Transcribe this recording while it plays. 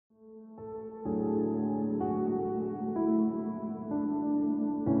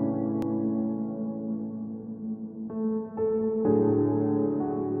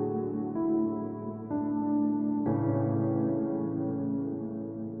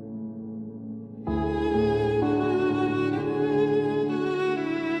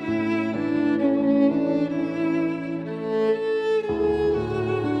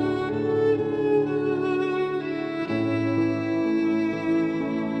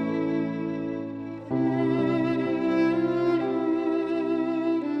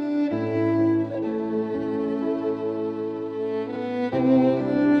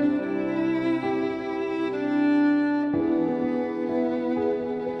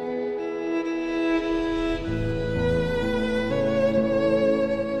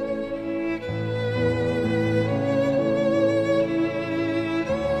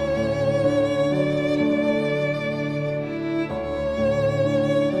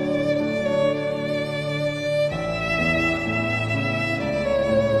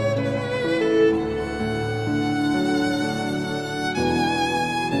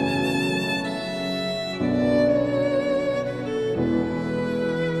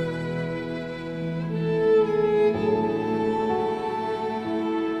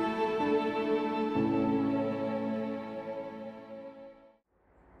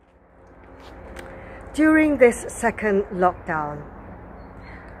During this second lockdown,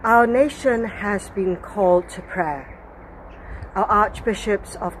 our nation has been called to prayer. Our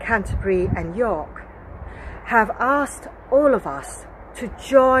Archbishops of Canterbury and York have asked all of us to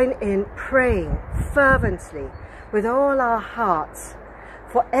join in praying fervently with all our hearts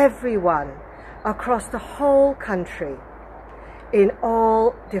for everyone across the whole country in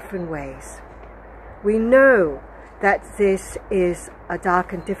all different ways. We know that this is a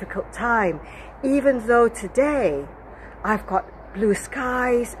dark and difficult time, even though today I've got blue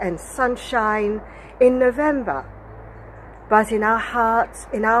skies and sunshine in November. But in our hearts,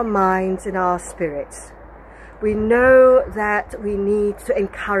 in our minds, in our spirits, we know that we need to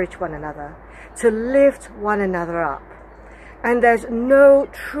encourage one another, to lift one another up. And there's no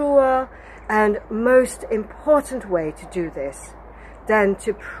truer and most important way to do this than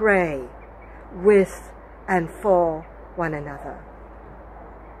to pray with and for one another.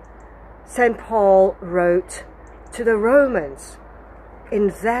 St. Paul wrote to the Romans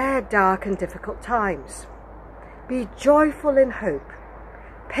in their dark and difficult times, "Be joyful in hope,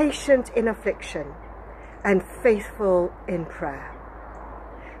 patient in affliction, and faithful in prayer."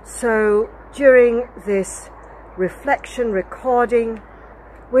 So during this reflection recording,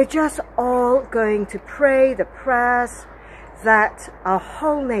 we're just all going to pray the prayers that our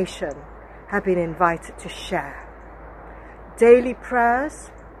whole nation have been invited to share. Daily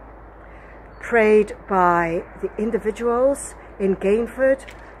prayers prayed by the individuals in Gainford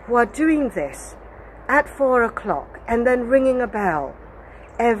who are doing this at 4 o'clock and then ringing a bell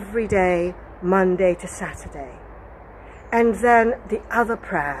every day, Monday to Saturday. And then the other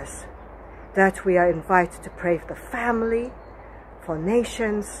prayers that we are invited to pray for the family, for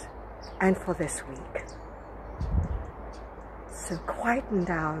nations, and for this week. So quieten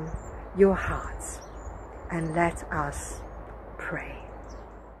down your hearts and let us pray.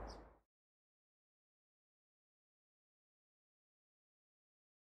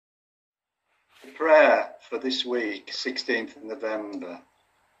 Prayer for this week, 16th of November.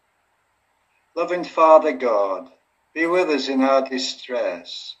 Loving Father God, be with us in our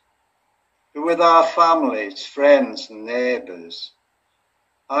distress. Be with our families, friends and neighbours,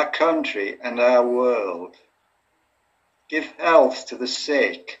 our country and our world. Give health to the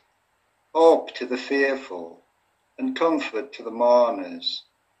sick, hope to the fearful, and comfort to the mourners.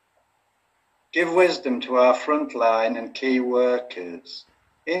 Give wisdom to our frontline and key workers,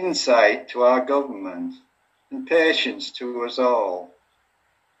 insight to our government, and patience to us all.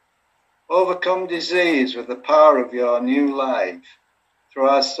 Overcome disease with the power of your new life, through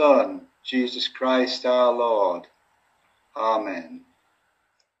our Son, Jesus Christ our Lord. Amen.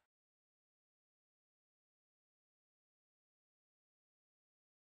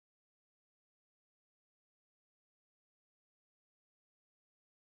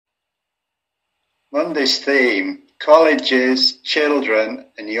 Monday's theme: colleges, children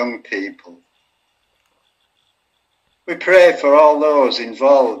and young people. We pray for all those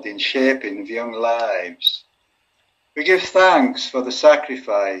involved in shaping of young lives. We give thanks for the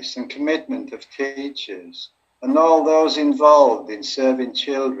sacrifice and commitment of teachers and all those involved in serving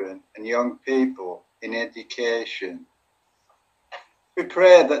children and young people in education. We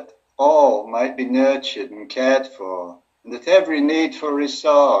pray that all might be nurtured and cared for, and that every needful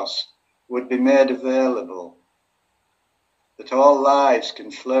resource would be made available, that all lives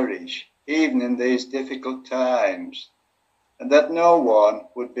can flourish even in these difficult times, and that no one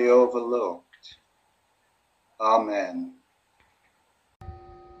would be overlooked. Amen.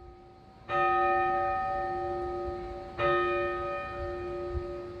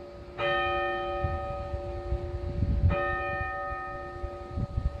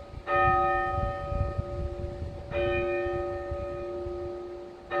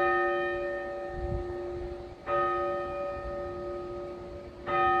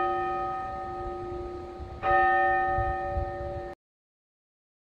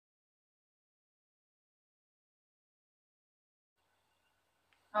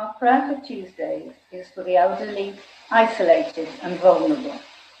 Our prayer for Tuesday is for the elderly, isolated and vulnerable.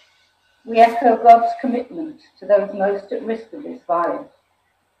 We echo God's commitment to those most at risk of this virus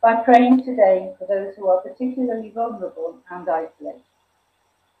by praying today for those who are particularly vulnerable and isolated,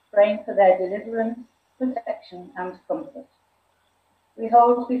 praying for their deliverance, protection and comfort. We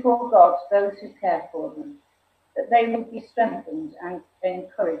hold before God those who care for them, that they will be strengthened and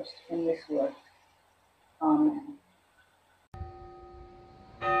encouraged in this work. Amen.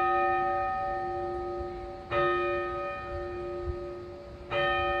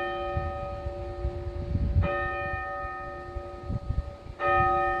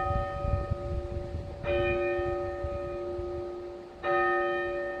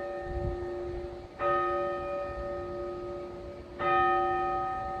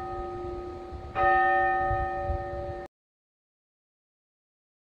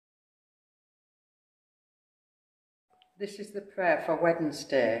 This is the prayer for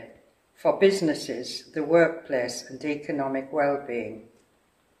Wednesday, for businesses, the workplace and economic well-being.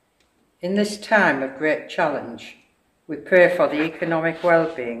 In this time of great challenge, we pray for the economic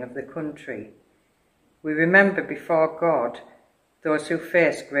well-being of the country. We remember before God those who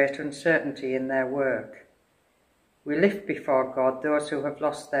face great uncertainty in their work. We lift before God those who have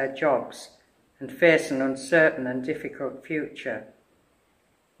lost their jobs and face an uncertain and difficult future.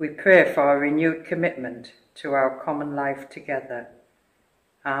 We pray for a renewed commitment to our common life together.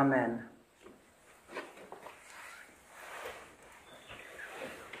 Amen.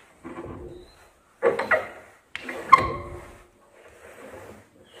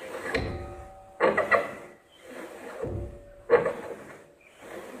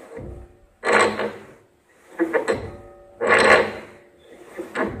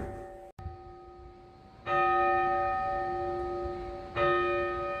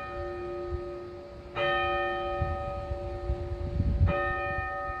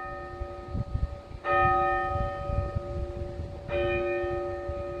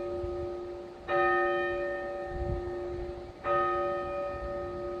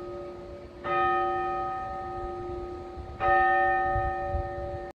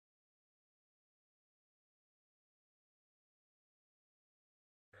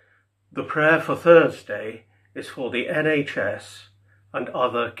 The prayer for Thursday is for the NHS and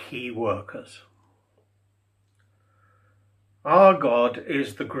other key workers. Our God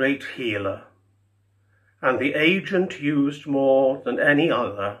is the great healer, and the agent used more than any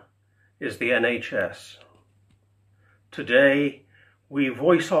other is the NHS. Today, we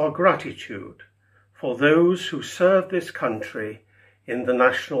voice our gratitude for those who serve this country in the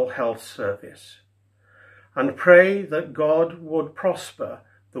National Health Service, and pray that God would prosper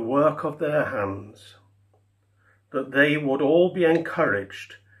the work of their hands, that they would all be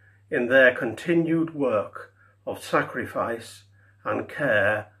encouraged in their continued work of sacrifice and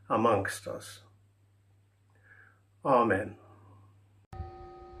care amongst us. Amen.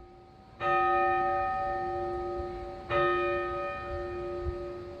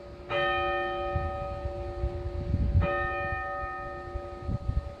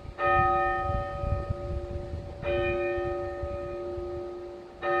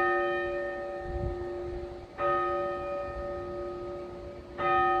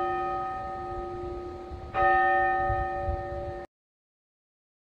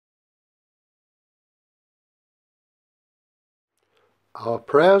 Our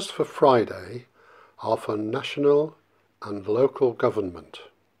prayers for Friday are for national and local government.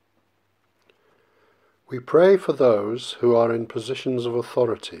 We pray for those who are in positions of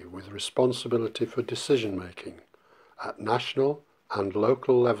authority with responsibility for decision-making at national and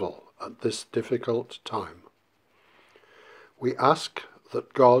local level at this difficult time. We ask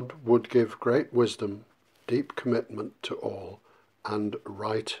that God would give great wisdom, deep commitment to all, and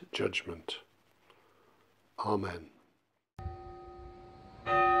right judgment. Amen.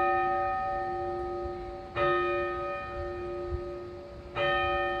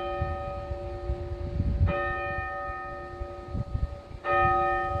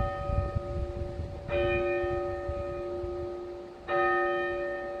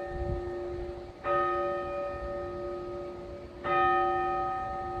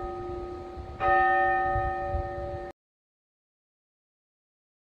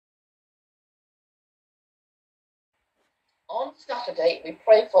 On Saturday, we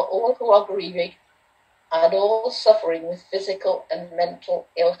pray for all who are grieving and all suffering with physical and mental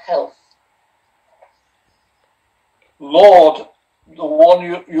ill health. Lord, the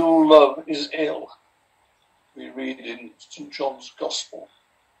one you love is ill. We read in St. John's Gospel.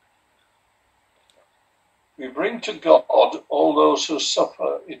 We bring to God all those who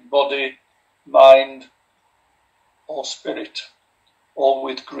suffer in body, mind, or spirit, or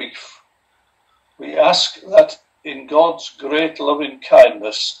with grief. We ask that in God's great loving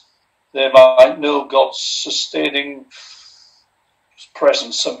kindness, they might know God's sustaining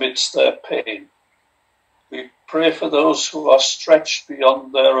presence amidst their pain. We pray for those who are stretched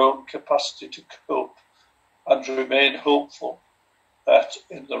beyond their own capacity to cope and remain hopeful that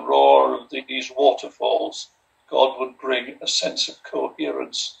in the roar of these waterfalls, God would bring a sense of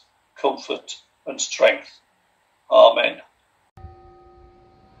coherence, comfort, and strength. Amen.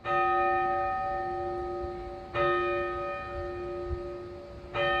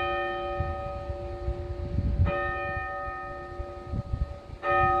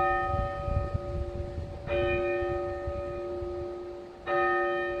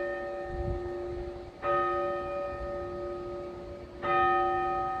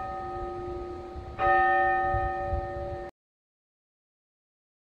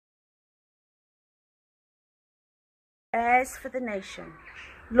 prayers for the nation.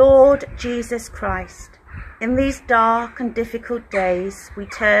 Lord Jesus Christ, in these dark and difficult days, we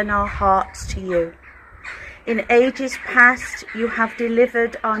turn our hearts to you. In ages past, you have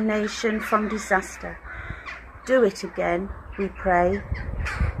delivered our nation from disaster. Do it again, we pray.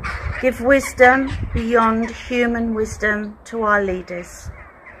 Give wisdom beyond human wisdom to our leaders.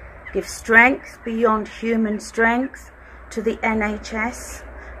 Give strength beyond human strength to the NHS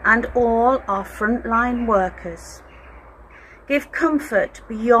and all our frontline workers. Give comfort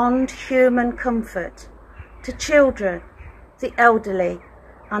beyond human comfort to children, the elderly,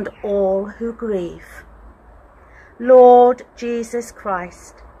 and all who grieve. Lord Jesus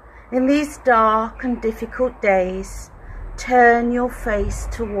Christ, in these dark and difficult days, turn your face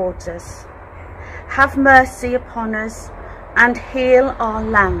towards us. Have mercy upon us and heal our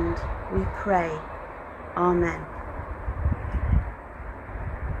land, we pray. Amen.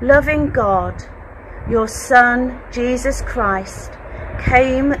 Loving God, your Son, Jesus Christ,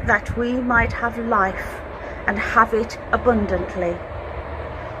 came that we might have life and have it abundantly.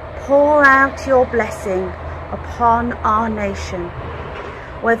 Pour out your blessing upon our nation.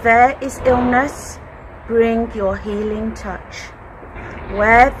 Where there is illness, bring your healing touch.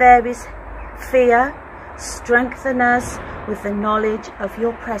 Where there is fear, strengthen us with the knowledge of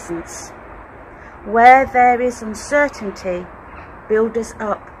your presence. Where there is uncertainty, build us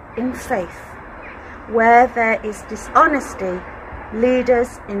up in faith. Where there is dishonesty, lead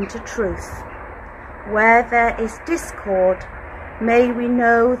us into truth. Where there is discord, may we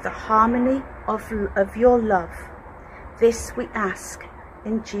know the harmony of your love. This we ask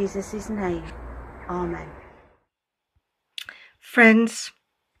in Jesus' name. Amen. Friends,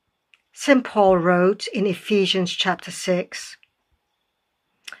 St. Paul wrote in Ephesians chapter 6,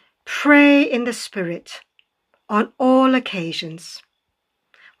 "Pray in the Spirit on all occasions,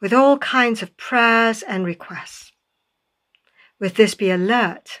 with all kinds of prayers and requests. With this be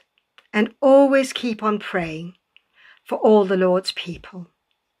alert and always keep on praying for all the Lord's people."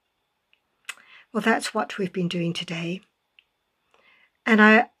 Well, that's what we've been doing today. And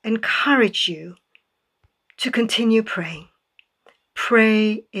I encourage you to continue praying.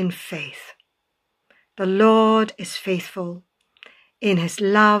 Pray in faith. The Lord is faithful in his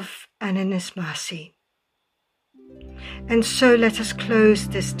love and in his mercy. And so let us close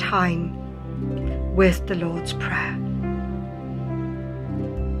this time with the Lord's Prayer.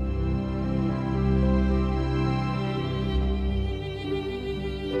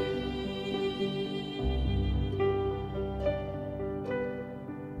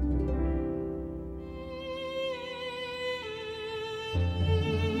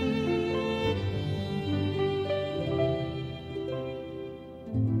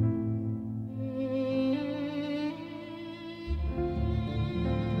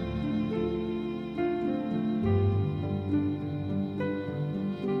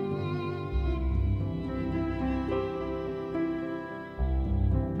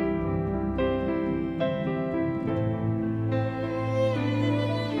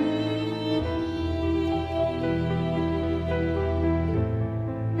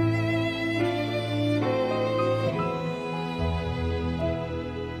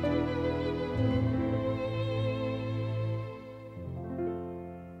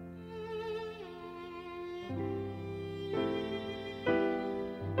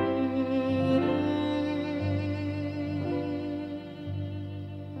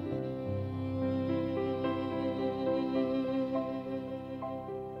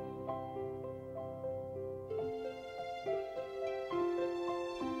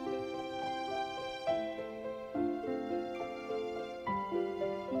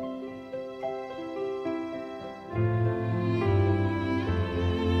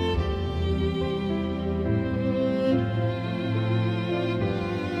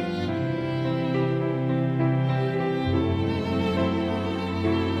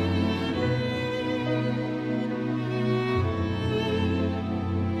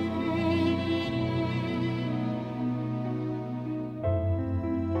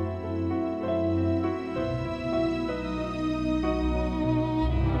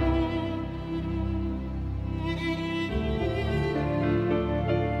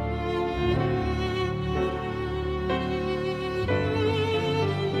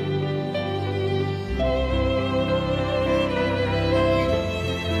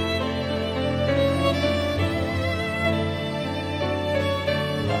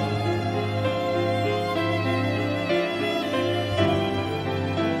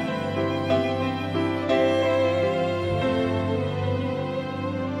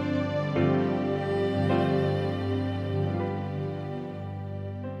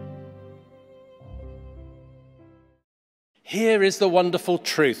 Here is the wonderful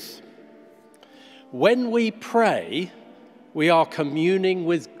truth. When we pray, we are communing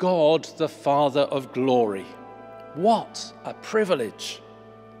with God, the Father of glory. What a privilege!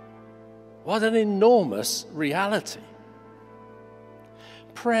 What an enormous reality.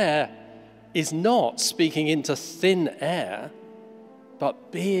 Prayer is not speaking into thin air,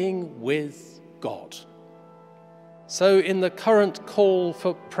 but being with God. So in the current call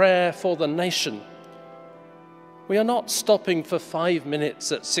for prayer for the nation, we are not stopping for 5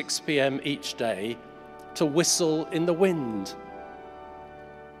 minutes at 6 p.m. each day to whistle in the wind.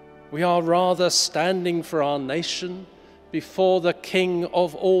 We are rather standing for our nation before the King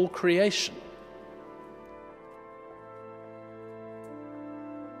of all creation.